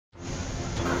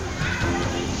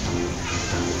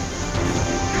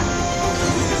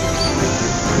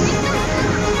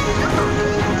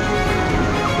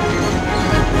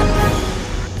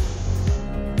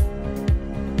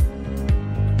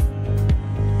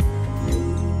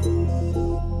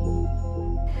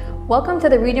Welcome to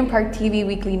the Regent Park TV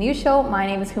Weekly News Show. My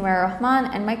name is Humaira Rahman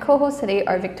and my co-hosts today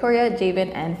are Victoria,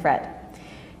 Jabin, and Fred.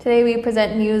 Today we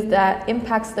present news that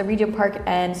impacts the Regent Park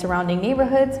and surrounding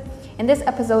neighborhoods. In this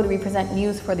episode, we present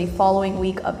news for the following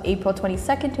week of April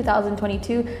 22nd,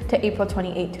 2022 to April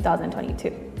 28,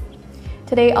 2022.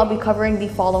 Today I'll be covering the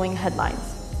following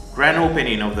headlines. Grand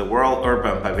opening of the World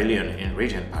Urban Pavilion in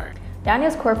Regent Park.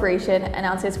 Daniels Corporation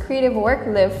announces creative work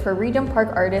live for Regent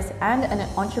Park artists and an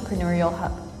entrepreneurial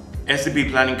hub. SDP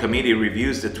Planning Committee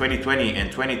reviews the 2020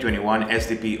 and 2021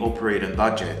 SDP operating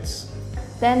budgets.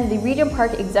 Then the Regent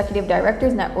Park Executive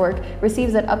Directors Network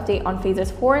receives an update on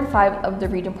phases 4 and 5 of the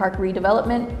Regent Park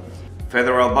redevelopment.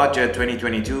 Federal Budget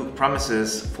 2022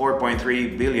 promises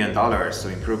 $4.3 billion to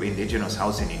improve Indigenous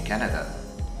housing in Canada.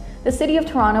 The City of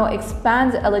Toronto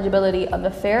expands eligibility of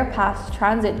the Fair Pass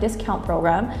Transit Discount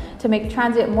Program to make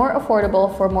transit more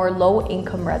affordable for more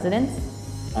low-income residents.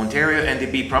 Ontario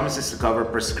NDP promises to cover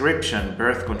prescription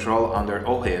birth control under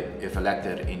OHIP if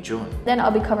elected in June. Then I'll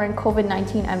be covering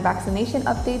COVID-19 and vaccination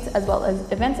updates as well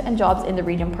as events and jobs in the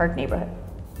Regent Park neighborhood.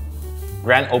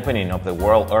 Grand opening of the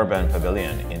World Urban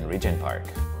Pavilion in Regent Park.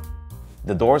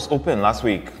 The doors opened last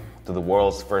week to the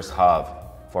world's first hub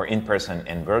for in-person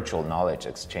and virtual knowledge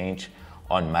exchange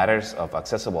on matters of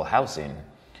accessible housing,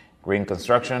 green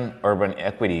construction, urban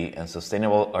equity, and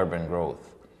sustainable urban growth.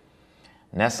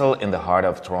 Nestled in the heart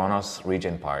of Toronto's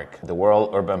Regent Park, the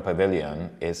World Urban Pavilion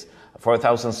is a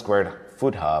 4,000 square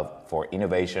foot hub for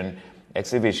innovation,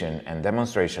 exhibition, and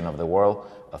demonstration of the world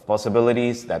of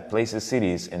possibilities that places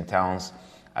cities and towns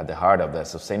at the heart of the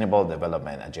sustainable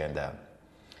development agenda.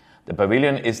 The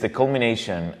pavilion is the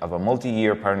culmination of a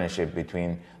multi-year partnership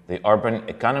between the Urban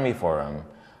Economy Forum,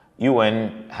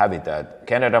 UN Habitat,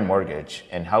 Canada Mortgage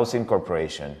and Housing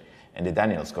Corporation, and the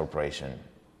Daniels Corporation.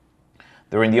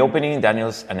 During the opening,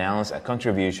 Daniels announced a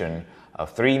contribution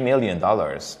of $3 million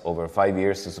over 5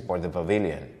 years to support the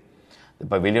pavilion. The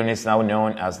pavilion is now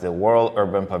known as the World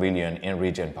Urban Pavilion in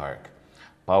Regent Park,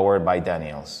 powered by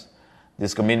Daniels.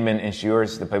 This commitment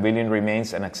ensures the pavilion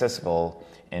remains an accessible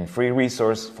and free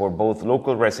resource for both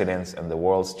local residents and the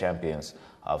world's champions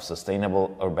of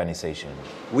sustainable urbanization.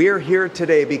 We are here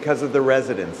today because of the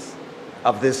residents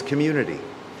of this community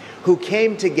who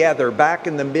came together back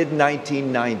in the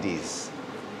mid-1990s.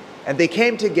 And they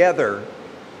came together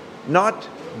not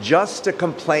just to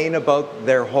complain about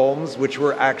their homes, which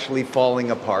were actually falling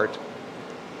apart,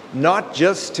 not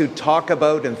just to talk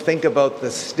about and think about the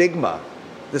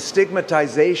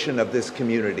stigmatization of this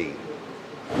community,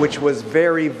 which was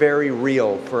very, very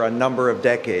real for a number of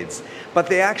decades, but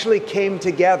they actually came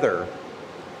together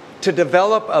to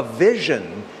develop a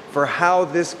vision for how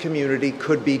this community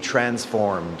could be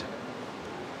transformed.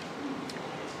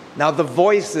 Now, the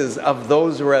voices of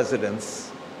those residents,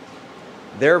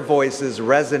 their voices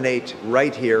resonate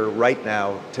right here, right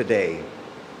now, today.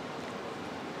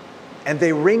 And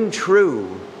they ring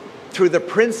true through the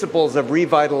principles of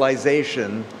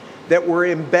revitalization that were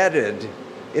embedded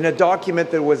in a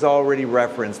document that was already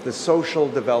referenced, the Social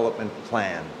Development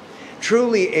Plan.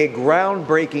 Truly a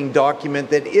groundbreaking document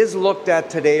that is looked at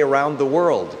today around the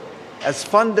world as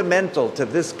fundamental to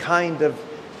this kind of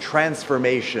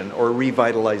transformation or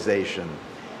revitalization.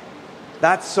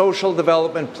 That social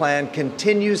development plan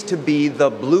continues to be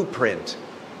the blueprint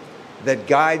that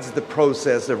guides the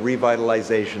process of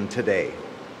revitalization today.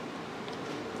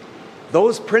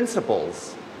 Those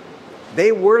principles,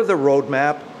 they were the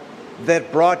roadmap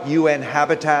that brought UN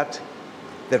Habitat,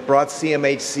 that brought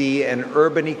CMHC and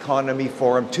Urban Economy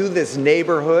Forum to this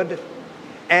neighborhood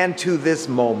and to this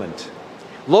moment.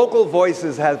 Local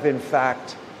voices have in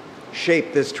fact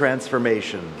shape this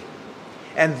transformation.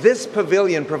 And this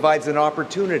pavilion provides an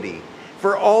opportunity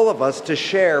for all of us to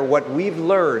share what we've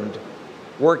learned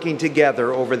working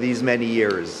together over these many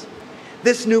years.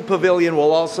 This new pavilion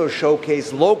will also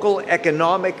showcase local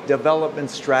economic development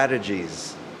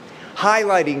strategies,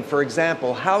 highlighting, for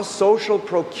example, how social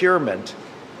procurement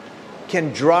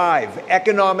can drive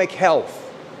economic health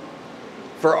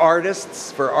for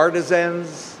artists, for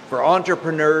artisans, for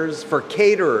entrepreneurs, for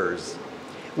caterers.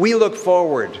 We look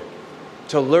forward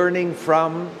to learning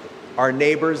from our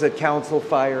neighbors at Council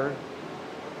Fire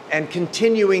and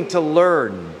continuing to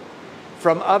learn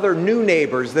from other new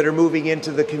neighbors that are moving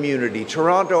into the community.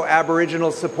 Toronto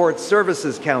Aboriginal Support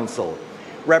Services Council,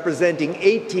 representing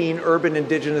 18 urban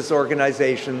Indigenous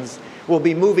organizations, will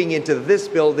be moving into this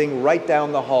building right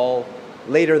down the hall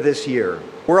later this year.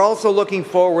 We're also looking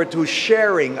forward to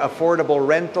sharing affordable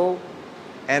rental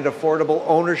and affordable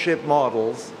ownership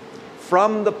models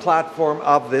from the platform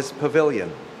of this pavilion.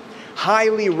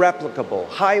 Highly replicable,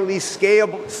 highly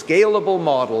scalable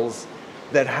models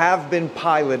that have been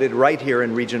piloted right here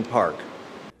in Regent Park.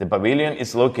 The Pavilion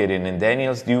is located in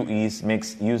Daniels Due East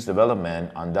mixed-use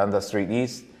development on Dundas Street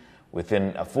East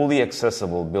within a fully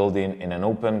accessible building in an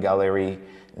open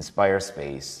gallery-inspired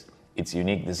space. Its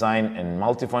unique design and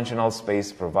multifunctional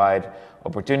space provide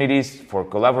opportunities for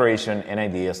collaboration and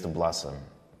ideas to blossom.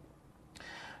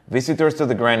 Visitors to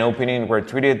the grand opening were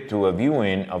treated to a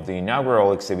viewing of the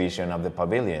inaugural exhibition of the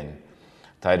Pavilion,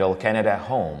 titled Canada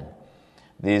Home.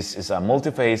 This is a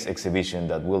multi-phase exhibition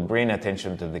that will bring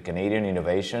attention to the Canadian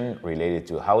innovation related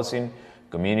to housing,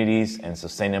 communities, and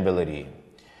sustainability.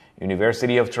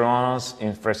 University of Toronto's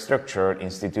Infrastructure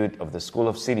Institute of the School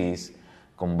of Cities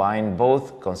combined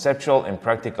both conceptual and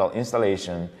practical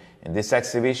installation in this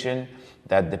exhibition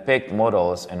that depict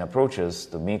models and approaches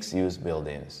to mixed-use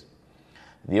buildings.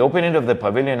 The opening of the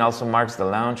Pavilion also marks the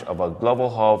launch of a global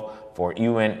hub for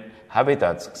UN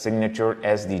Habitat's signature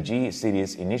SDG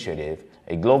Cities initiative,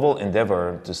 a global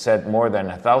endeavor to set more than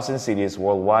 1,000 cities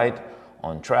worldwide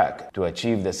on track to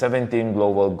achieve the 17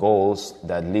 global goals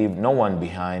that leave no one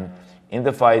behind in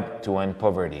the fight to end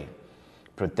poverty,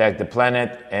 protect the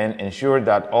planet, and ensure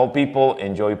that all people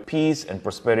enjoy peace and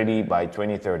prosperity by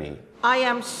 2030. I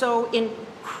am so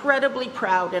incredibly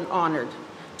proud and honored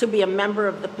to be a member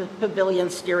of the Pavilion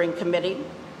Steering Committee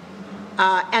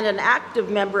and an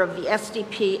active member of the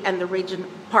SDP and the Regent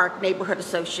Park Neighborhood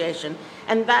Association.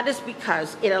 And that is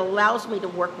because it allows me to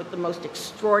work with the most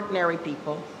extraordinary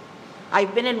people.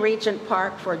 I've been in Regent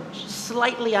Park for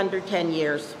slightly under 10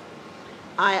 years.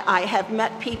 I have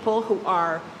met people who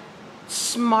are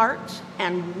smart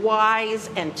and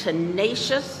wise and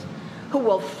tenacious, who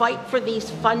will fight for these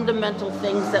fundamental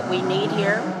things that we need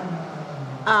here.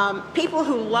 People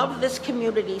who love this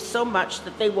community so much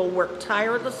that they will work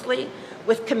tirelessly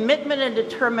with commitment and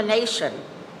determination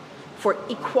for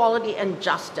equality and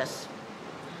justice.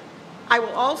 I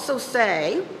will also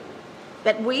say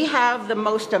that we have the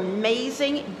most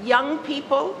amazing young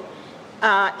people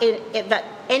that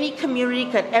any community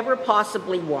could ever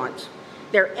possibly want.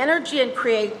 Their energy and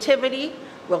creativity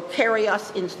will carry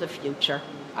us into the future.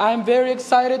 I'm very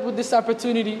excited with this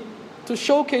opportunity to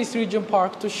showcase Regent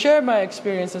Park, to share my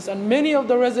experiences, and many of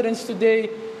the residents today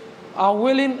are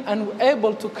willing and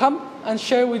able to come and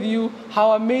share with you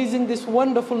how amazing this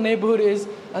wonderful neighborhood is,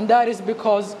 and that is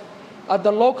because at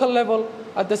the local level,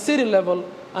 at the city level,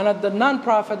 and at the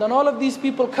nonprofit, and all of these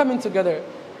people coming together.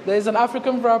 There is an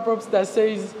African proverb that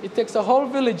says it takes a whole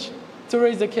village to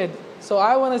raise a kid. So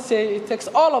I want to say it takes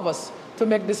all of us to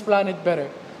make this planet better.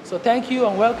 So thank you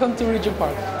and welcome to Regent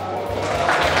Park.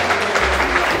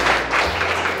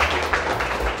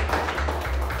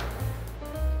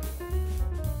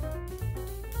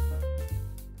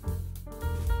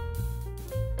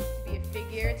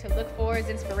 To look for as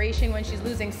inspiration when she's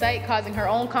losing sight, causing her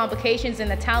own complications in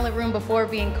the talent room before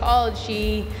being called.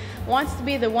 She wants to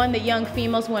be the one that young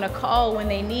females want to call when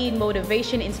they need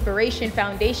motivation, inspiration,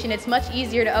 foundation. It's much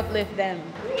easier to uplift them.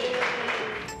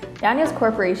 Daniels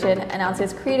Corporation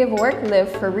announces creative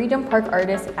work-live for Regent Park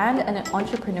artists and an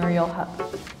entrepreneurial hub.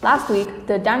 Last week,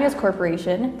 the Daniels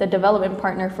Corporation, the development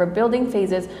partner for building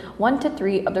phases 1 to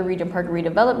 3 of the Regent Park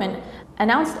redevelopment,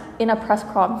 announced in a press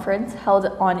conference held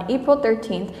on April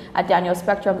 13th at Daniels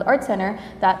Spectrum's Art Center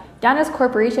that Daniels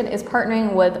Corporation is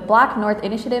partnering with Black North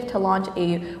Initiative to launch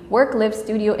a work-live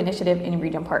studio initiative in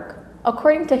Regent Park.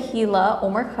 According to Hila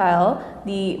Omar Kyle,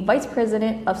 the Vice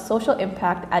President of Social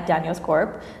Impact at Daniels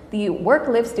Corp., the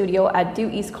Work-Live Studio at Due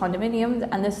East Condominiums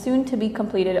and the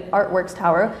soon-to-be-completed Artworks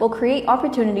Tower will create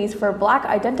opportunities for Black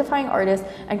identifying artists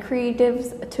and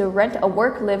creatives to rent a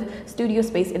work-live studio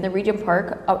space in the Regent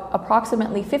Park,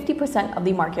 approximately 50% of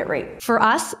the market rate. For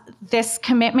us, this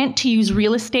commitment to use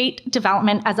real estate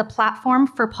development as a platform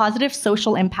for positive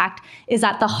social impact is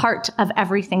at the heart of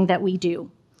everything that we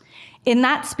do. In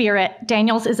that spirit,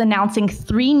 Daniels is announcing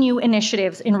 3 new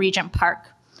initiatives in Regent Park.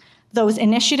 Those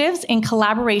initiatives, in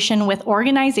collaboration with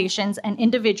organizations and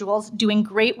individuals doing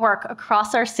great work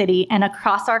across our city and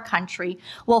across our country,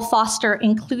 will foster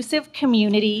inclusive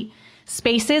community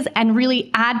spaces and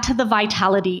really add to the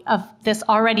vitality of this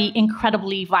already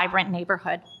incredibly vibrant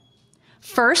neighborhood.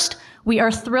 First, we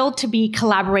are thrilled to be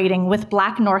collaborating with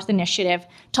Black North Initiative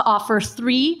to offer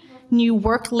 3 new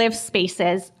work-live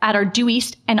spaces at our Due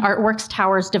East and Artworks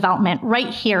Towers development right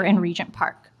here in Regent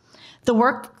Park. The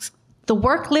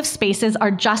work-live spaces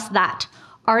are just that,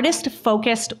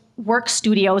 artist-focused work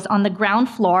studios on the ground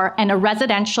floor and a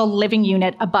residential living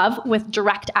unit above with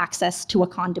direct access to a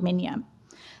condominium.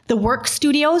 The work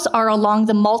studios are along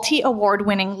the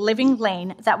multi-award-winning living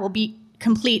lane that will be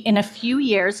complete in a few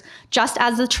years, just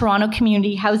as the Toronto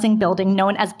Community Housing Building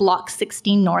known as Block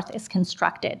 16 North is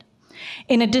constructed.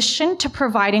 In addition to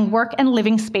providing work and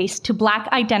living space to Black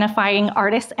identifying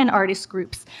artists and artist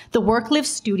groups, the Work-Live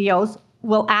Studios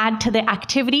will add to the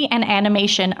activity and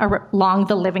animation along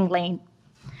the living lane.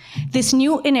 This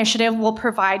new initiative will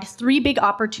provide 3 big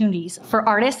opportunities for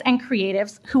artists and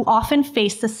creatives who often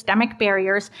face systemic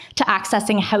barriers to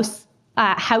accessing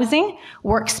housing,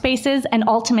 workspaces, and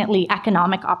ultimately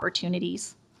economic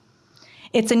opportunities.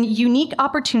 It's a unique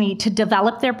opportunity to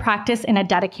develop their practice in a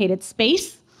dedicated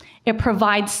space. It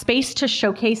provides space to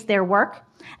showcase their work,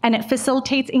 and it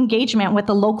facilitates engagement with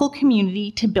the local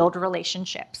community to build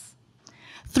relationships.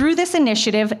 Through this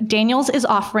initiative, Daniels is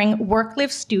offering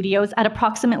Work-Live Studios at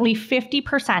approximately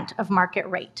 50% of market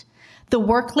rate. The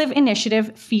Work-Live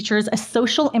initiative features a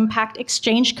social impact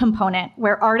exchange component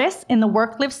where artists in the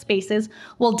Work-Live spaces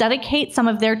will dedicate some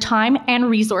of their time and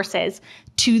resources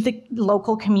to the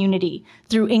local community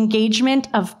through engagement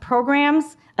of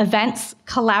programs, events,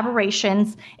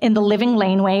 collaborations in the living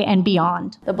laneway and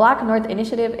beyond. The Black North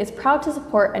Initiative is proud to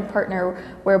support and partner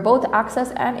where both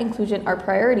access and inclusion are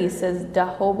priorities, says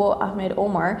Dahobo Ahmed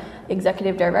Omar,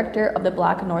 Executive Director of the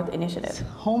Black North Initiative.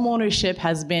 Homeownership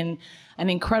has been an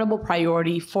incredible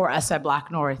priority for us at Black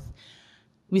North.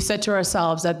 We said to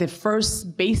ourselves that the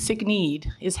first basic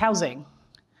need is housing,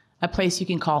 a place you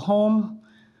can call home,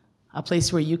 a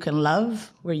place where you can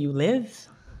love where you live,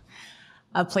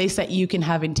 a place that you can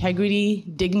have integrity,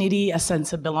 dignity, a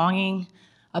sense of belonging,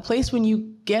 a place when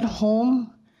you get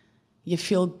home, you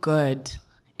feel good.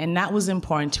 And that was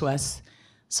important to us.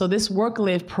 So this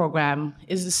Work-Live program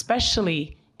is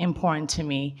especially important to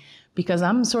me because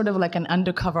I'm sort of like an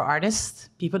undercover artist.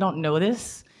 People don't know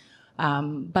this,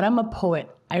 but I'm a poet.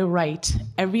 I write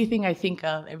everything I think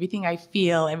of, everything I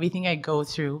feel, everything I go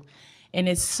through. And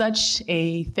it's such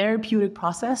a therapeutic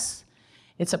process.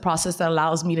 It's a process that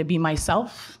allows me to be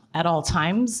myself at all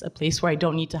times, a place where I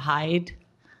don't need to hide,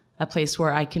 a place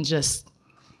where I can just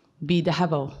be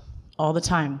Dahabo all the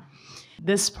time.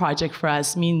 This project for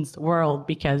us means the world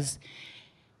because,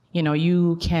 you know,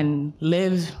 you can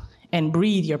live and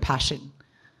breathe your passion,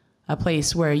 a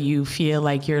place where you feel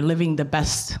like you're living the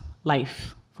best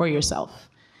life for yourself.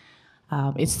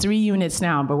 It's 3 units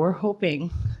now, but we're hoping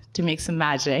to make some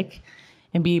magic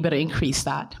and be able to increase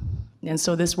that. And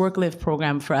so this Work-Live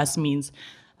program for us means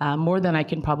more than I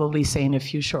can probably say in a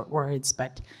few short words,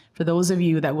 but for those of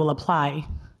you that will apply,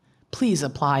 please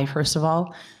apply, first of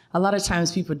all. A lot of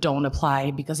times people don't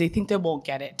apply because they think they won't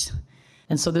get it.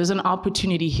 And so there's an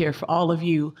opportunity here for all of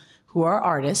you who are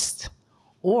artists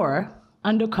or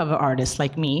undercover artists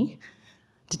like me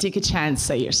to take a chance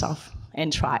at yourself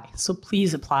and try. So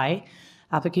please apply.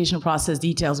 Application process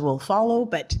details will follow,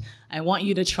 but I want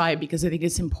you to try because I think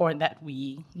it's important that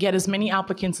we get as many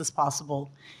applicants as possible.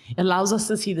 It allows us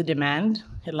to see the demand.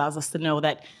 It allows us to know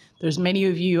that there's many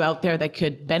of you out there that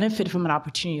could benefit from an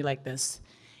opportunity like this.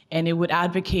 And it would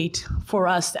advocate for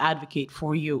us to advocate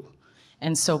for you.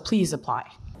 And so please apply.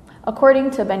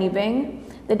 According to Benny Bing,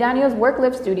 the Daniels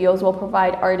Work-Live Studios will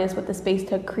provide artists with the space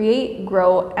to create,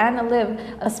 grow, and live,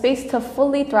 a space to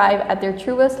fully thrive at their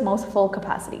truest, most full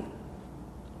capacity.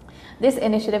 This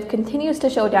initiative continues to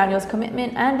show Daniel's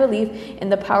commitment and belief in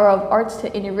the power of arts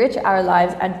to enrich our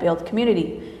lives and build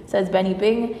community, says Benny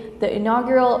Bing, the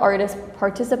inaugural artist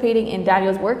participating in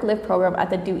Daniel's Work-Live program at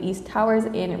the Due East Towers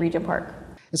in Regent Park.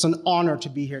 It's an honor to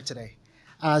be here today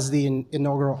as the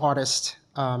inaugural artist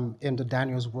in the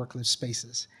Daniel's Work-Live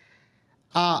spaces.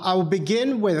 I will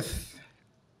begin with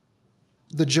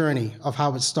the journey of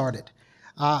how it started.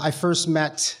 I first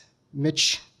met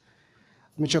Mitchell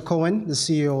Cohen, the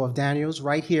CEO of Daniels,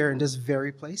 right here in this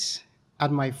very place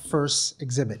at my first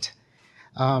exhibit.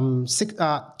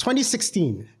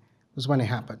 2016 was when it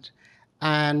happened.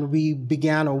 And we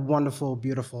began a wonderful,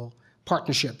 beautiful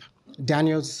partnership.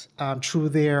 Daniels, through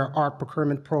their art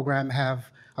procurement program, have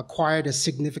acquired a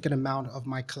significant amount of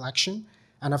my collection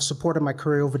and have supported my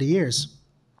career over the years.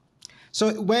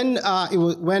 So when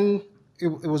it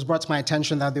was brought to my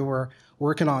attention that they were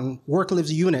working on Work-Live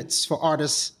units for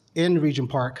artists in Regent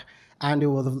Park, and they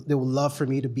would love for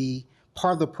me to be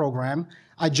part of the program,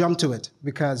 I jumped to it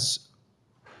because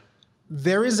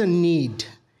there is a need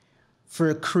for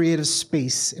a creative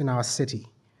space in our city.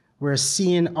 We're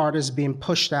seeing artists being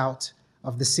pushed out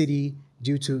of the city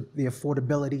due to the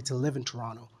affordability to live in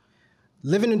Toronto.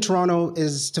 Living in Toronto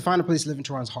to find a place to live in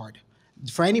Toronto is hard.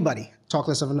 For anybody, talk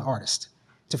less of an artist.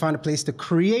 To find a place to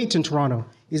create in Toronto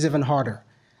is even harder.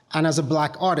 And as a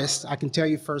Black artist, I can tell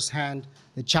you firsthand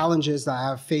the challenges that I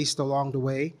have faced along the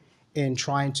way in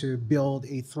trying to build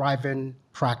a thriving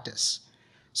practice.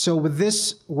 So with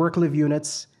this Work-Live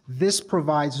units, this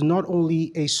provides not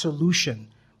only a solution,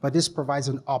 but this provides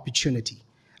an opportunity.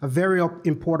 a very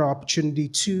important opportunity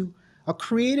to a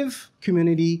creative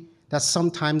community that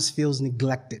sometimes feels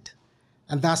neglected,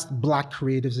 and that's Black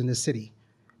creatives in the city.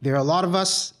 There are a lot of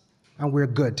us, and we're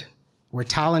good. We're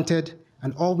talented,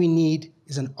 and all we need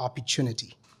is an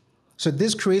opportunity. So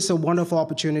this creates a wonderful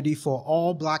opportunity for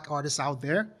all Black artists out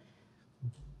there.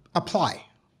 Apply.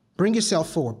 Bring yourself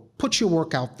forward. Put your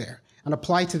work out there and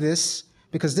apply to this,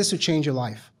 because this will change your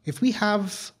life. If we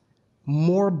have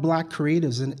more Black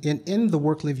creatives in the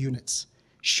work-live units,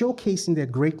 showcasing their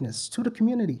greatness to the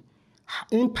community,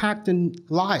 impacting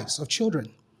lives of children,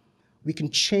 we can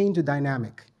change the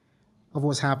dynamic of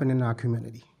what's happening in our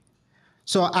community.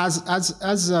 So as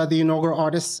the inaugural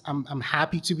artist, I'm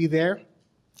happy to be there.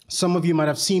 Some of you might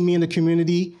have seen me in the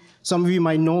community. Some of you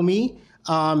might know me.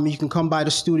 You can come by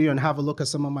the studio and have a look at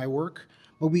some of my work.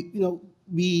 But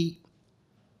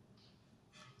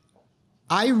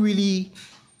I really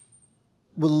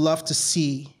would love to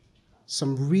see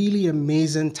some really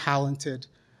amazing, talented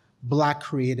Black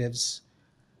creatives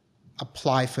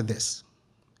apply for this.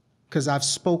 Because I've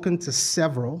spoken to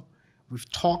several. We've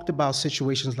talked about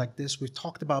situations like this. We've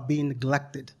talked about being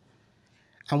neglected.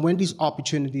 And when these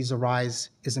opportunities arise,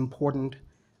 it's important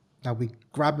that we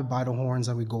grab it by the horns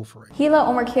and we go for it. Hila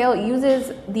Omar Kale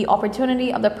uses the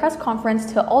opportunity of the press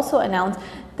conference to also announce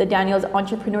the Daniels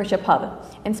Entrepreneurship Hub.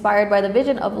 Inspired by the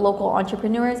vision of local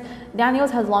entrepreneurs,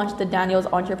 Daniels has launched the Daniels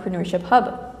Entrepreneurship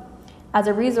Hub as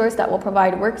a resource that will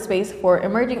provide workspace for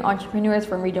emerging entrepreneurs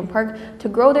from Regent Park to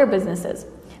grow their businesses.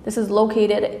 This is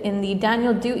located in the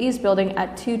Daniel Due East building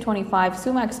at 225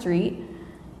 Sumac Street,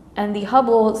 and the hub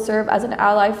will serve as an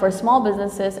ally for small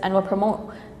businesses and will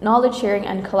promote knowledge sharing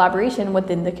and collaboration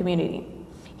within the community.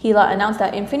 Hila announced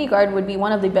that InfiniGuard would be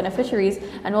one of the beneficiaries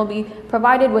and will be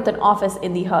provided with an office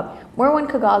in the hub. Merwin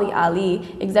Kagali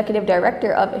Ali, Executive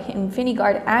Director of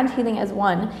InfiniGuard and Healing as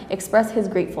One, expressed his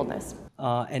gratefulness.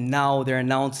 And now they're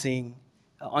announcing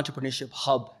an entrepreneurship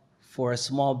hub for a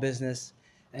small business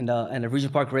and a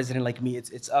Regent Park resident like me.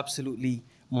 It's absolutely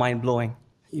mind-blowing.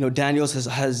 Daniels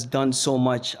has done so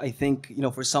much. I think,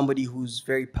 for somebody who's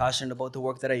very passionate about the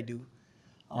work that I do,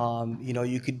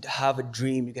 you could have a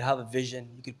dream, you could have a vision,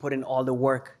 you could put in all the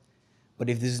work, but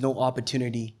if there's no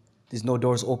opportunity, there's no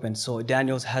doors open. So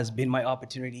Daniels has been my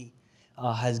opportunity,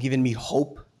 has given me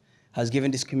hope, has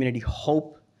given this community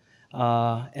hope,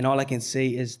 and all I can say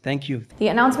is thank you. The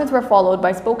announcements were followed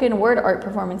by spoken word art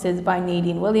performances by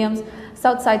Nadine Williams,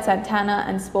 Southside Santana,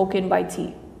 and Spoken by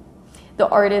T. The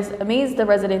artists amazed the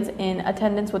residents in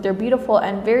attendance with their beautiful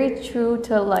and very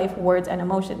true-to-life words and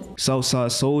emotions.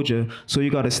 Southside soldier, so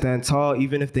you gotta stand tall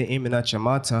even if they're aiming at your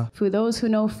mata. For those who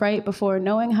know fright before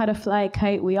knowing how to fly a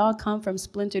kite, we all come from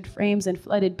splintered frames and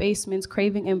flooded basements,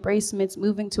 craving embracements,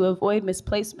 moving to avoid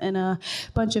misplacement. A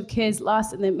bunch of kids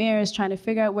lost in the mirrors trying to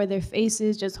figure out where their face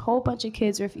is, just a whole bunch of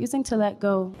kids refusing to let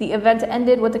go. The event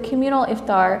ended with a communal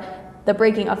iftar, the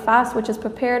breaking of fast, which is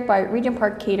prepared by Regent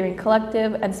Park Catering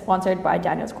Collective and sponsored by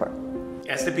Daniels Corp.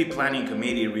 SDP Planning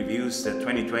Committee reviews the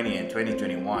 2020 and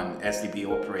 2021 SDP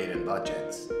operating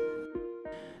budgets.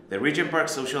 The Regent Park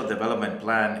Social Development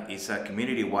Plan is a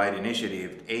community-wide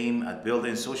initiative aimed at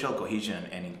building social cohesion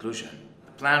and inclusion.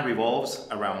 The plan revolves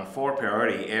around 4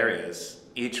 priority areas,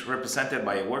 each represented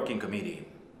by a working committee.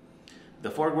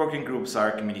 The 4 working groups are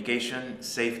communication,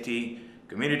 safety,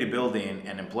 community building,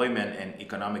 and employment and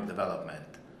economic development.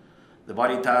 The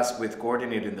body tasked with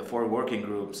coordinating the 4 working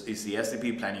groups is the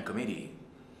SDP Planning Committee.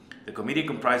 The committee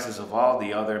comprises of all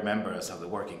the other members of the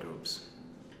working groups.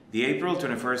 The April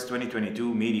 21st,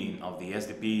 2022 meeting of the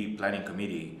SDP Planning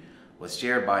Committee was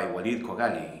chaired by Walid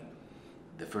Kogali.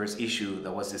 The first issue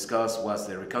that was discussed was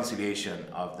the reconciliation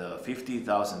of the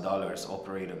 $50,000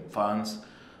 operating funds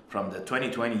from the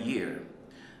 2020 year.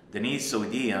 Denise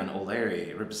Soudian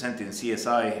O'Leary, representing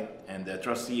CSI and the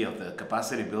trustee of the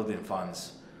Capacity Building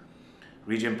Funds,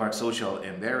 Regent Park Social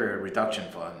and Barrier Reduction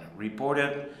Fund,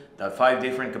 reported that 5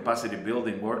 different capacity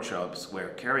building workshops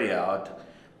were carried out,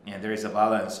 and there is a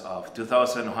balance of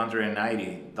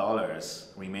 $2,190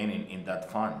 remaining in that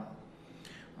fund.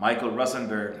 Michael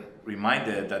Rosenberg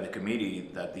reminded the committee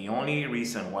that the only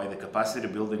reason why the capacity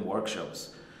building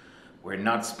workshops were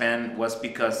not spent was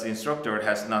because the instructor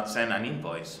has not sent an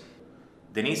invoice.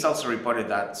 Denise also reported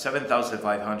that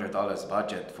 $7,500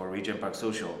 budget for Regent Park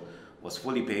Social was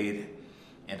fully paid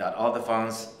and that all the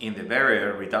funds in the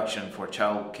barrier reduction for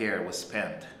child care was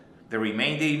spent. The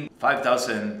remaining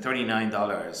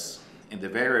 $5,039 in the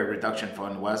barrier reduction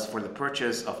fund was for the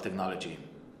purchase of technology.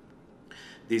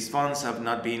 These funds have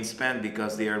not been spent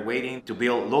because they are waiting to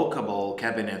build lockable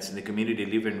cabinets in the community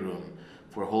living room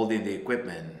for holding the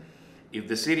equipment. If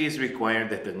the city is requiring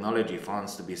the technology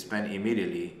funds to be spent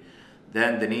immediately,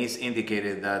 Then Denise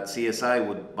indicated that CSI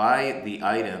would buy the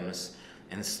items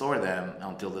and store them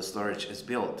until the storage is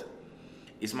built.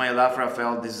 Ismail Afra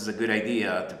felt this is a good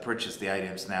idea to purchase the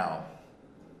items now.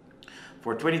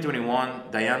 For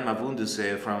 2021, Diane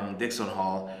Mavunduse from Dixon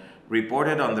Hall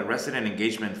reported on the resident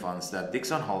engagement funds that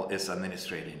Dixon Hall is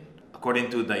administrating. According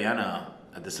to Diana,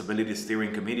 a disability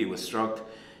steering committee was struck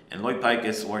and Lloyd Pike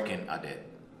is working at it.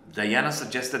 Diana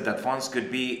suggested that funds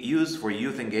could be used for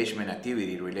youth engagement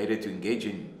activity related to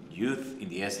engaging youth in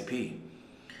the SDP.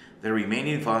 The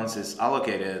remaining funds is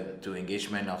allocated to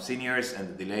engagement of seniors and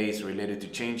the delays related to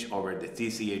change over the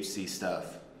TCHC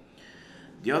staff.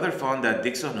 The other fund that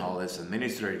Dixon Hall is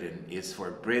administrating is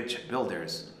for bridge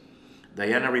builders.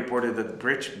 Diana reported that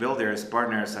bridge builders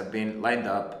partners have been lined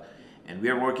up and we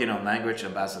are working on language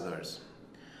ambassadors.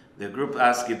 The group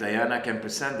asked if Diana can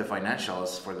present the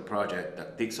financials for the project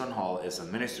that Dixon Hall is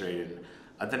administrating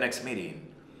at the next meeting.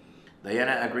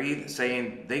 Diana agreed,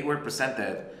 saying they were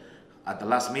presented at the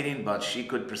last meeting, but she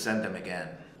could present them again.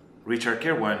 Richard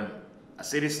Kirwan, a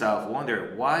city staff,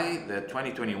 wondered why the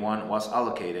 2021 was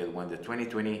allocated when the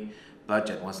 2020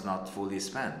 budget was not fully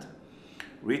spent.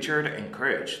 Richard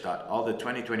encouraged that all the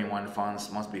 2021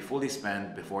 funds must be fully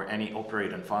spent before any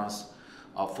operating funds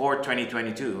for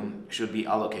 2022 should be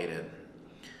allocated.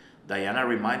 Diana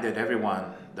reminded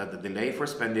everyone that the delay for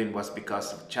spending was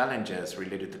because of challenges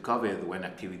related to COVID when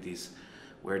activities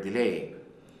were delayed.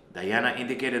 Diana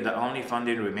indicated that only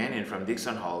funding remaining from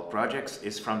Dixon Hall projects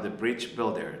is from the bridge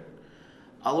builder.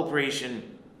 All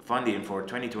operation funding for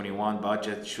 2021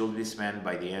 budget should be spent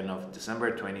by the end of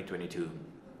December 2022.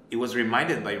 It was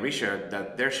reminded by Richard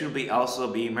that there should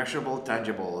also be measurable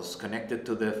tangibles connected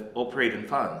to the operating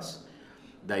funds.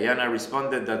 Diana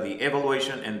responded that the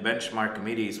Evaluation and Benchmark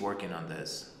Committee is working on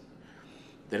this.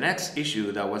 The next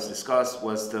issue that was discussed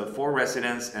was the 4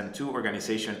 residents and 2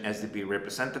 organization SDP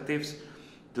representatives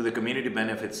to the Community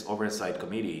Benefits Oversight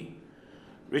Committee.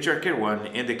 Richard Kirwan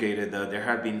indicated that there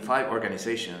have been 5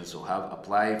 organizations who have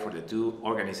applied for the 2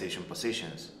 organization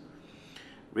positions.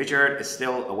 Richard is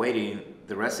still awaiting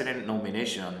the resident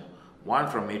nomination, 1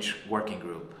 from each working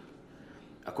group.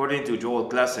 According to Joel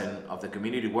Klassen of the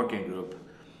Community Working Group,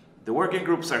 the working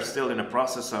groups are still in the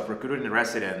process of recruiting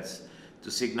residents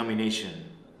to seek nomination.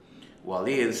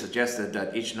 Walid suggested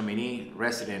that each nominee,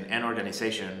 resident, and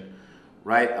organization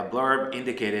write a blurb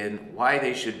indicating why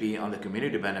they should be on the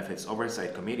Community Benefits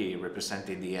Oversight Committee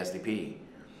representing the SDP.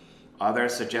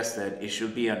 Others suggested it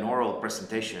should be an oral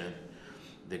presentation.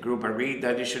 The group agreed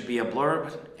that it should be a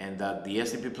blurb and that the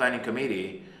SDP Planning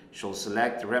Committee should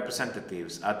select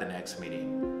representatives at the next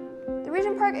meeting. The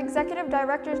Regent Park Executive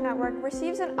Directors Network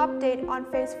receives an update on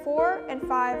Phase 4 and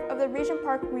 5 of the Regent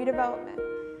Park redevelopment.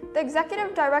 The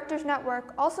Executive Directors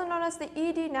Network, also known as the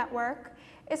ED Network,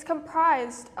 is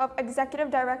comprised of executive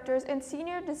directors and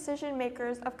senior decision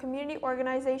makers of community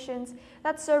organizations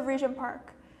that serve Regent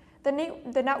Park.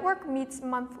 The network meets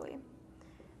monthly.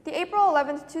 The April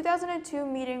 11, 2002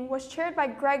 meeting was chaired by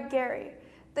Greg Gary,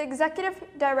 the executive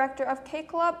director of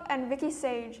K-Club, and Vicky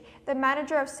Sage, the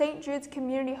manager of St. Jude's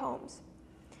Community Homes.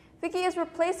 Vicky is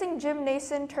replacing Jim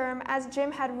Nason term as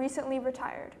Jim had recently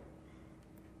retired.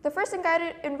 The first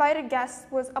invited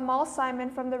guest was Amal Simon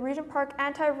from the Regent Park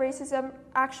Anti-Racism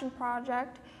Action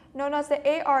Project, known as the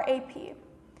ARAP.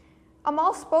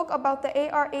 Amal spoke about the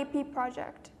ARAP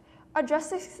project,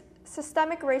 addressing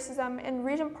systemic racism in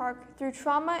Regent Park through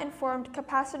trauma-informed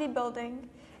capacity building,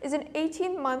 is an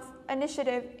 18-month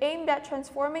initiative aimed at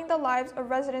transforming the lives of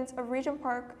residents of Regent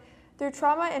Park through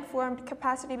trauma-informed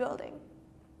capacity building.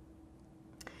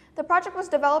 The project was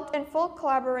developed in full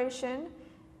collaboration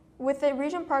with the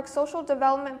Regent Park Social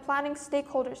Development Planning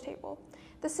Stakeholders Table,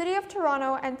 the City of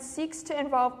Toronto, and seeks to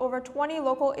involve over 20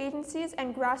 local agencies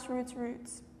and grassroots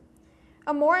roots.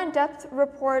 A more in-depth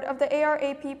report of the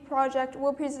ARAP project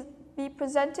will be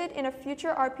presented in a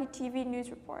future RPTV news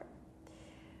report.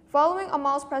 Following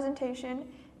Amal's presentation,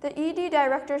 the ED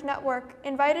Directors Network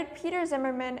invited Peter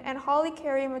Zimmerman and Holly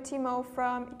Carey Matimo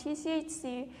from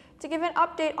TCHC to give an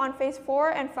update on Phase 4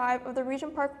 and 5 of the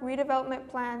Regent Park redevelopment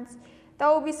plans that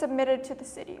will be submitted to the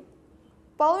city.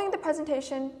 Following the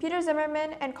presentation, Peter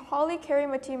Zimmerman and Holly Carey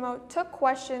Matimo took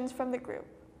questions from the group.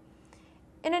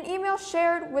 In an email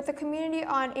shared with the community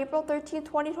on April 13,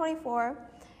 2024,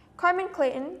 Carmen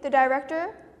Clayton, the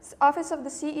Director, Office of the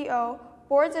CEO,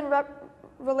 Boards and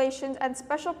Relations and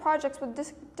Special Projects with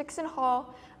Dixon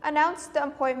Hall, announced the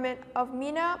appointment of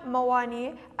Mina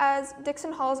Mawani as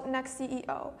Dixon Hall's next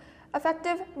CEO,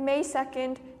 effective May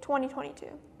 2nd, 2022.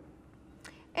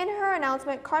 In her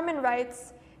announcement, Carmen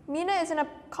writes, Mina is an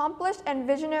accomplished and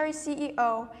visionary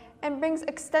CEO and brings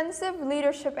extensive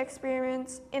leadership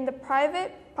experience in the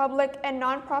private, public, and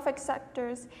nonprofit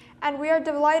sectors, and we are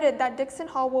delighted that Dixon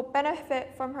Hall will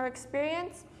benefit from her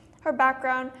experience, her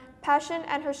background, passion,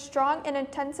 and her strong and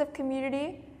intensive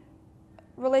community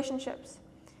relationships.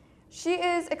 She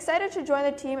is excited to join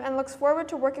the team and looks forward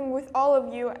to working with all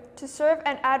of you to serve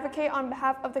and advocate on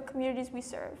behalf of the communities we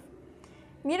serve.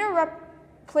 Mina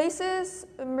replaces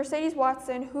Mercedes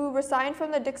Watson, who resigned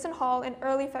from the Dixon Hall in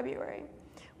early February.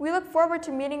 We look forward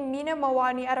to meeting Mina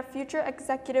Mawani at a future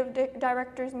executive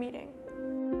directors meeting.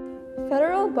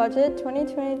 Federal Budget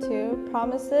 2022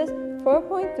 promises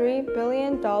 $4.3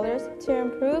 billion to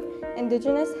improve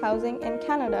Indigenous housing in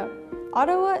Canada.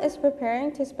 Ottawa is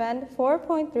preparing to spend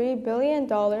 $4.3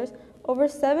 billion over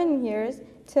 7 years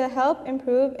to help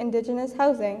improve Indigenous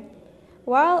housing,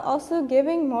 while also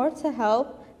giving more to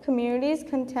help communities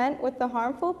contend with the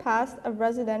harmful past of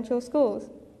residential schools.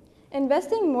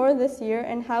 Investing more this year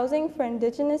in housing for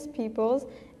Indigenous peoples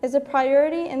is a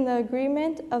priority in the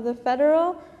agreement of the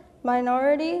federal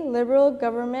minority Liberal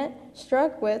government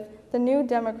struck with the New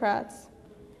Democrats.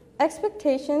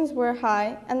 Expectations were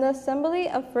high, and the Assembly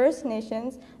of First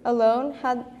Nations alone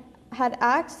had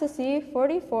asked to see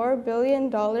 $44 billion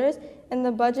in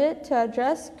the budget to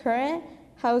address current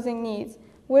housing needs,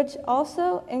 which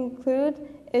also include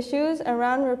issues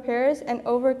around repairs and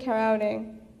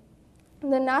overcrowding.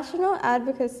 The National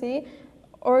Advocacy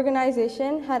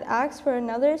Organization had asked for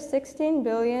another $16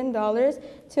 billion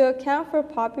to account for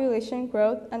population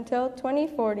growth until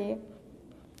 2040.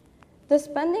 The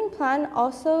spending plan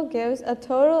also gives a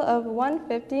total of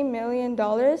 $150 million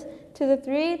to the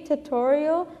 3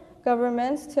 territorial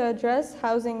governments to address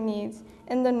housing needs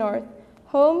in the North,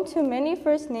 home to many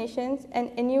First Nations and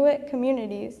Inuit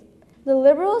communities. The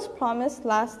Liberals promised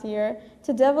last year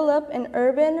to develop an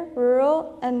urban,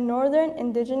 rural, and northern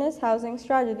Indigenous housing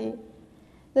strategy.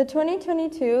 The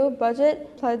 2022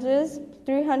 budget pledges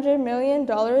 $300 million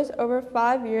over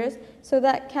 5 years so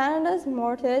that Canada's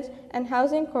Mortgage and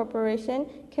Housing Corporation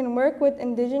can work with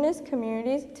Indigenous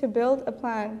communities to build a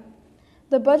plan.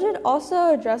 The budget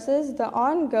also addresses the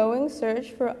ongoing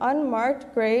search for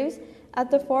unmarked graves at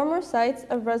the former sites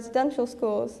of residential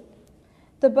schools.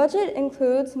 The budget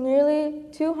includes nearly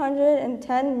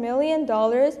 $210 million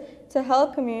to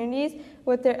help communities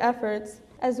with their efforts,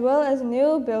 as well as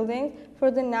new buildings for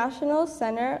the National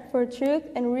Centre for Truth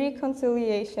and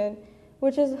Reconciliation,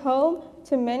 which is home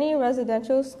to many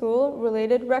residential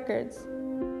school-related records.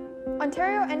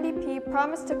 Ontario NDP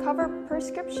promised to cover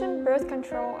prescription birth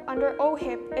control under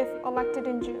OHIP if elected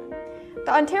in June.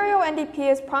 The Ontario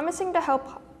NDP is promising to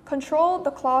help control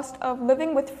the cost of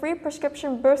living with free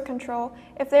prescription birth control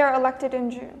if they are elected in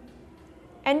June.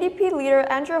 NDP leader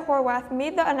Andrea Horwath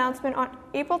made the announcement on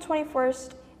April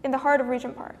 21st in the heart of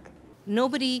Regent Park.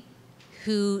 Nobody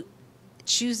who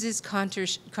chooses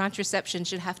contraception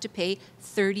should have to pay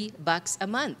 $30 a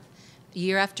month,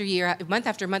 year after year, month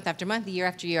after month after month, year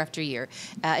after year after year.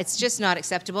 It's just not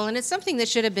acceptable, and it's something that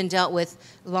should have been dealt with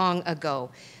long ago.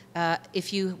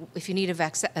 If you need a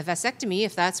vasectomy,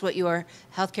 if that's what your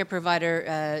healthcare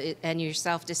provider and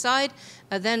yourself decide,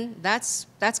 then that's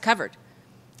covered.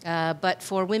 But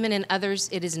for women and others,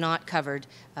 it is not covered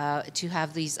to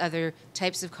have these other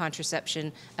types of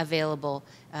contraception available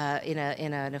in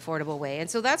an affordable way. And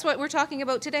so that's what we're talking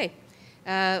about today.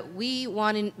 We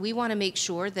want to make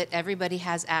sure that everybody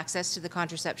has access to the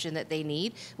contraception that they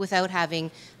need without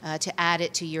having to add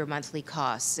it to your monthly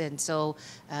costs. And so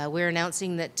we're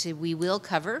announcing that we will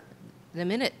cover, the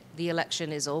minute the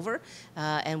election is over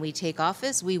and we take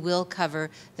office, we will cover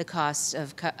the cost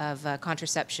of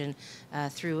contraception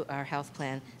through our health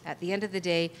plan. At the end of the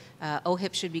day,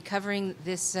 OHIP should be covering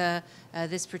this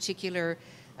this particular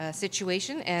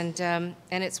situation, and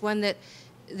it's one that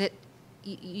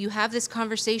you have this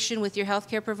conversation with your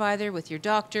healthcare provider, with your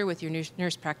doctor, with your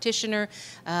nurse practitioner,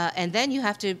 and then you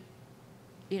have to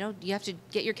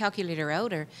get your calculator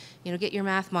out, or get your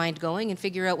math mind going and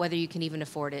figure out whether you can even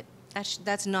afford it.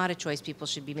 That's not a choice people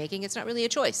should be making. It's not really a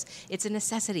choice. It's a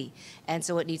necessity, and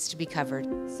so it needs to be covered.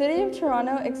 City of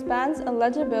Toronto expands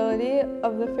eligibility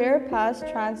of the Fair Pass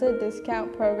Transit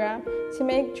Discount Program to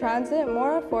make transit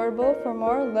more affordable for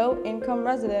more low-income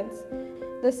residents.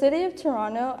 The City of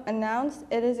Toronto announced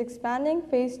it is expanding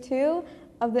Phase 2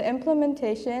 of the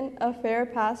implementation of Fair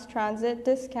Pass Transit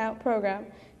Discount Program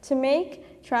to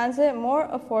make transit more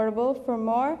affordable for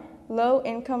more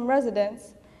low-income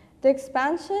residents. The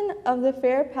expansion of the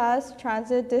Fair Pass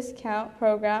Transit Discount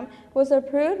Program was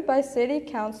approved by City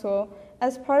Council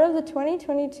as part of the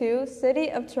 2022 City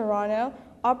of Toronto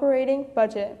operating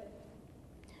budget.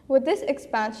 With this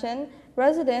expansion,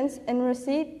 residents in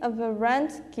receipt of a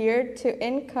rent geared to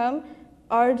income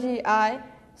RGI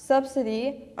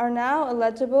subsidy are now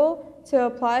eligible to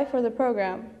apply for the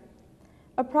program.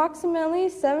 Approximately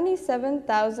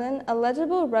 77,000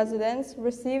 eligible residents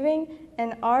receiving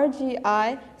an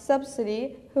RGI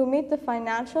subsidy who meet the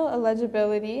financial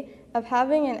eligibility of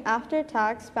having an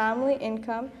after-tax family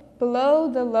income below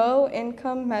the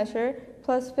low-income measure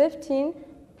plus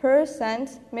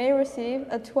 15% may receive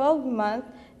a 12-month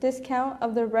discount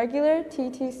of the regular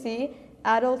TTC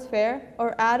adult fare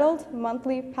or adult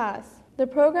monthly pass. The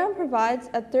program provides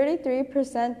a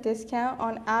 33% discount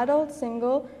on adult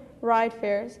single ride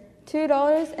fares,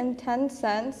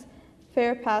 $2.10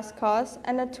 fare pass costs,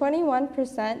 and a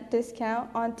 21% discount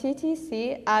on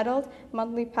TTC adult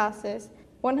monthly passes,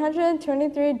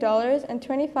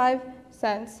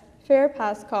 $123.25 fare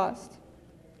pass cost.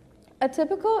 A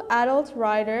typical adult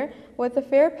rider with a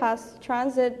fare pass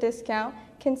transit discount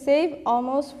can save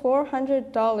almost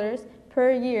 $400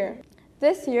 per year.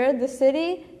 This year, the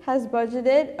city has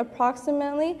budgeted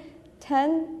approximately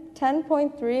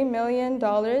 $10.3 million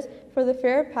for the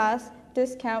Fare Pass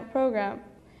discount program.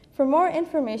 For more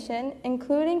information,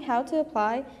 including how to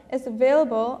apply, is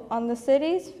available on the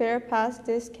city's Fare Pass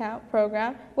discount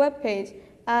program webpage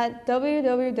at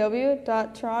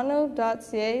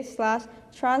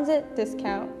www.toronto.ca/transit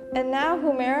discount. And now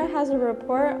Humaira has a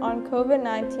report on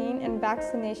COVID-19 and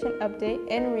vaccination update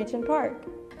in Regent Park.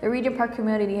 The Regent Park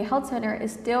Community Health Center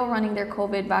is still running their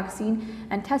COVID vaccine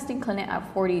and testing clinic at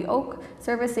 40 Oak,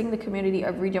 servicing the community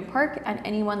of Regent Park and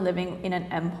anyone living in an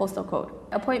M postal code.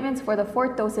 Appointments for the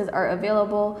 4th doses are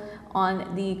available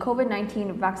on the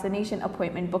COVID-19 vaccination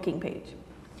appointment booking page.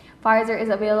 Pfizer is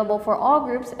available for all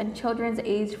groups, and children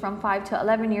aged from 5 to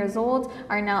 11 years old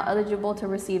are now eligible to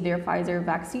receive their Pfizer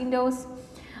vaccine dose.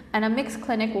 And a mixed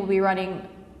clinic will be running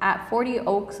at 40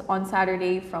 Oaks on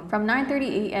Saturday from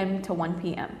 9:30 a.m. to 1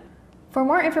 p.m. For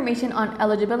more information on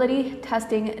eligibility,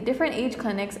 testing, different age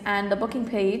clinics, and the booking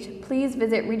page, please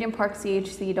visit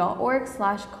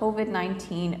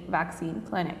regentparkchc.org/COVID-19 vaccine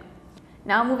clinic.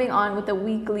 Now moving on with the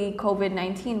weekly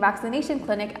COVID-19 vaccination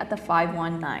clinic at the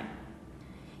 519.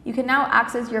 You can now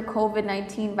access your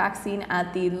COVID-19 vaccine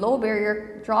at the Low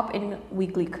Barrier Drop-In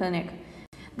Weekly Clinic.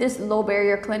 This low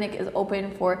barrier clinic is open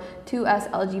for 2S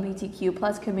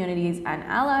LGBTQ+ communities and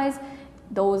allies,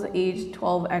 those aged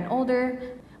 12 and older.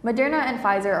 Moderna and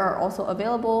Pfizer are also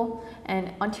available,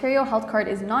 and Ontario Health Card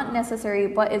is not necessary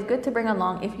but is good to bring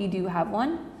along if you do have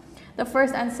one. The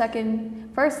first,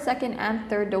 second, and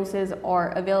third doses are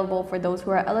available for those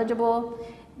who are eligible.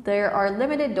 There are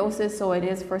limited doses, so it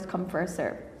is first come, first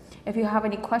serve. If you have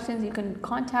any questions, you can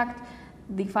contact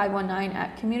the 519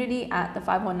 at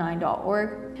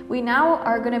community@the519.org. We now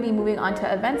are going to be moving on to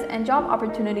events and job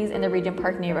opportunities in the Regent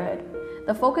Park neighborhood.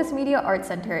 The Focus Media Arts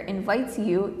Center invites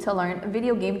you to learn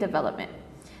video game development.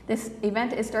 This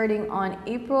event is starting on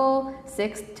April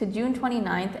 6th to June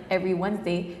 29th every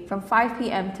Wednesday from 5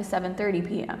 p.m. to 7:30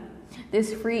 p.m.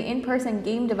 This free in-person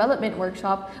game development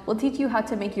workshop will teach you how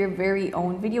to make your very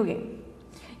own video game.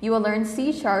 You will learn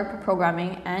C#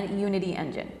 programming and Unity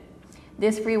Engine.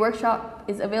 This free workshop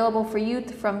is available for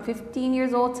youth from 15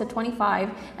 years old to 25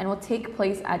 and will take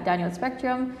place at Daniel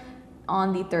Spectrum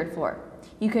on the 3rd floor.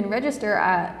 You can register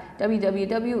at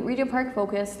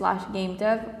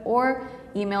www.regentparkfocus/gamedev or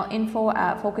email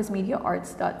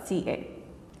info@focusmediaarts.ca.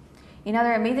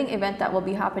 Another amazing event that will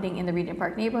be happening in the Regent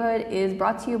Park neighborhood is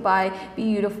brought to you by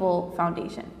Beautiful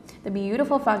Foundation. The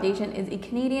Beautiful Foundation is a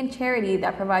Canadian charity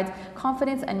that provides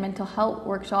confidence and mental health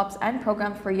workshops and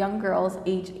programs for young girls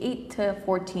aged 8 to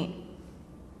 14.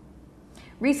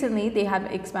 Recently, they have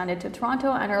expanded to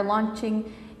Toronto and are launching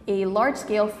a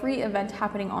large-scale free event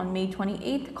happening on May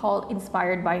 28th called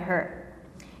Inspired by Her.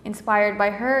 Inspired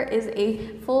by Her is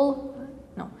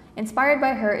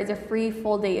a free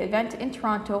full-day event in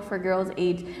Toronto for girls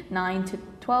aged 9 to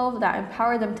 12 that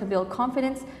empower them to build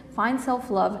confidence, find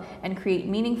self-love, and create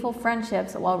meaningful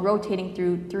friendships while rotating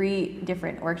through 3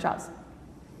 different workshops.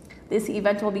 This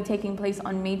event will be taking place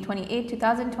on May 28,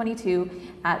 2022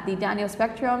 at the Daniel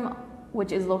Spectrum,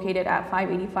 which is located at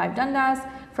 585 Dundas,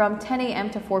 from 10 a.m.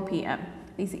 to 4 p.m.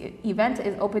 This event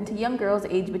is open to young girls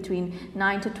aged between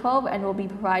 9 to 12 and will be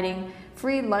providing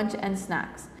free lunch and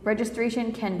snacks.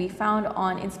 Registration can be found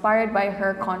on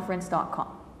inspiredbyherconference.com.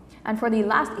 And for the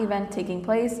last event taking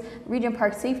place, Regent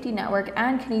Park Safety Network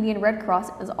and Canadian Red Cross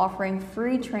is offering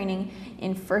free training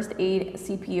in first aid,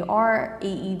 CPR,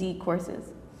 AED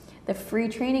courses. The free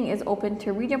training is open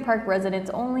to Regent Park residents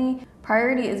only.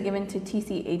 Priority is given to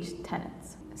TCH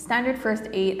tenants. Standard first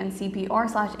aid and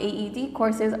CPR/AED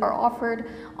courses are offered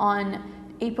on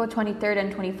April 23rd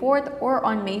and 24th or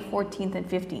on May 14th and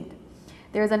 15th.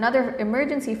 There is another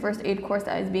emergency first aid course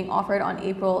that is being offered on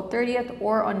April 30th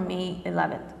or on May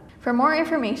 11th. For more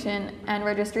information and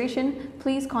registration,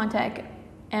 please contact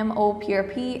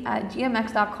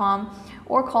moprp@gmx.com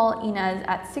or call Inez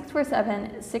at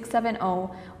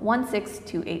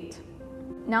 647-670-1628.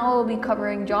 Now we'll be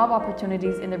covering job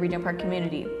opportunities in the Regent Park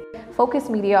community. Focus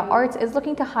Media Arts is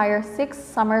looking to hire 6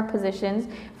 summer positions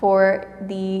for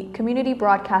the community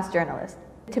broadcast journalist.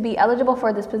 To be eligible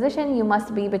for this position, you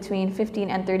must be between 15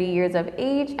 and 30 years of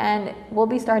age, and will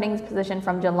be starting this position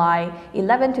from July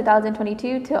 11,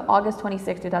 2022 to August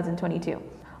 26, 2022.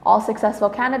 All successful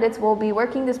candidates will be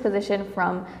working this position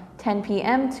from 10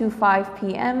 p.m. to 5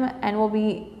 p.m. and will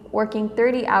be working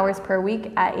 30 hours per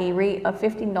week at a rate of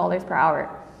 $15 per hour.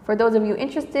 For those of you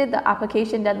interested, the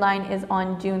application deadline is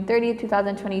on June 30,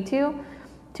 2022.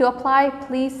 To apply,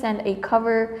 please send a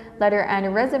cover letter and a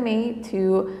resume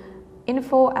to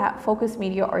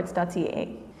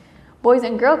info@focusmediaarts.ca. Boys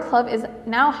and Girl Club is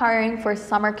now hiring for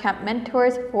summer camp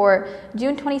mentors for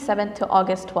June 27th to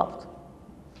August 12th.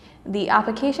 The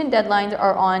application deadlines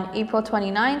are on April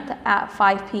 29th at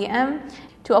 5 p.m.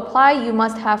 To apply, you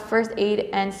must have first aid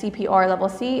and CPR level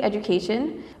C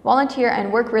education, volunteer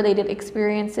and work-related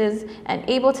experiences, and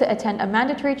able to attend a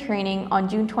mandatory training on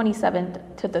June 27th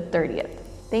to the 30th.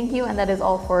 Thank you, and that is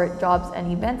all for jobs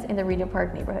and events in the Regent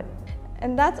Park neighborhood.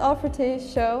 And that's all for today's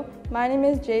show. My name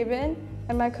is Jabin,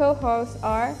 and my co-hosts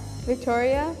are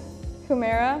Victoria,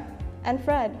 Humaira, and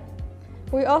Fred.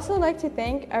 We also like to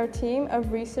thank our team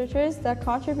of researchers that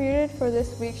contributed for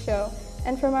this week's show,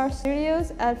 and from our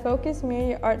studios at Focus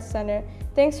Media Arts Center.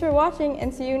 Thanks for watching,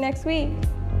 and see you next week.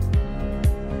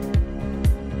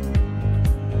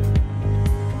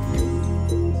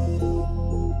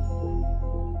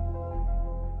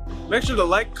 Make sure to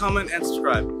like, comment, and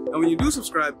subscribe. And when you do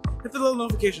subscribe, hit the little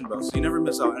notification bell so you never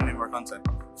miss out on any of our content.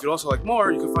 If you'd also like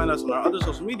more, you can find us on our other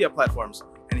social media platforms.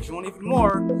 And if you want even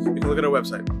more, you can look at our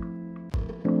website.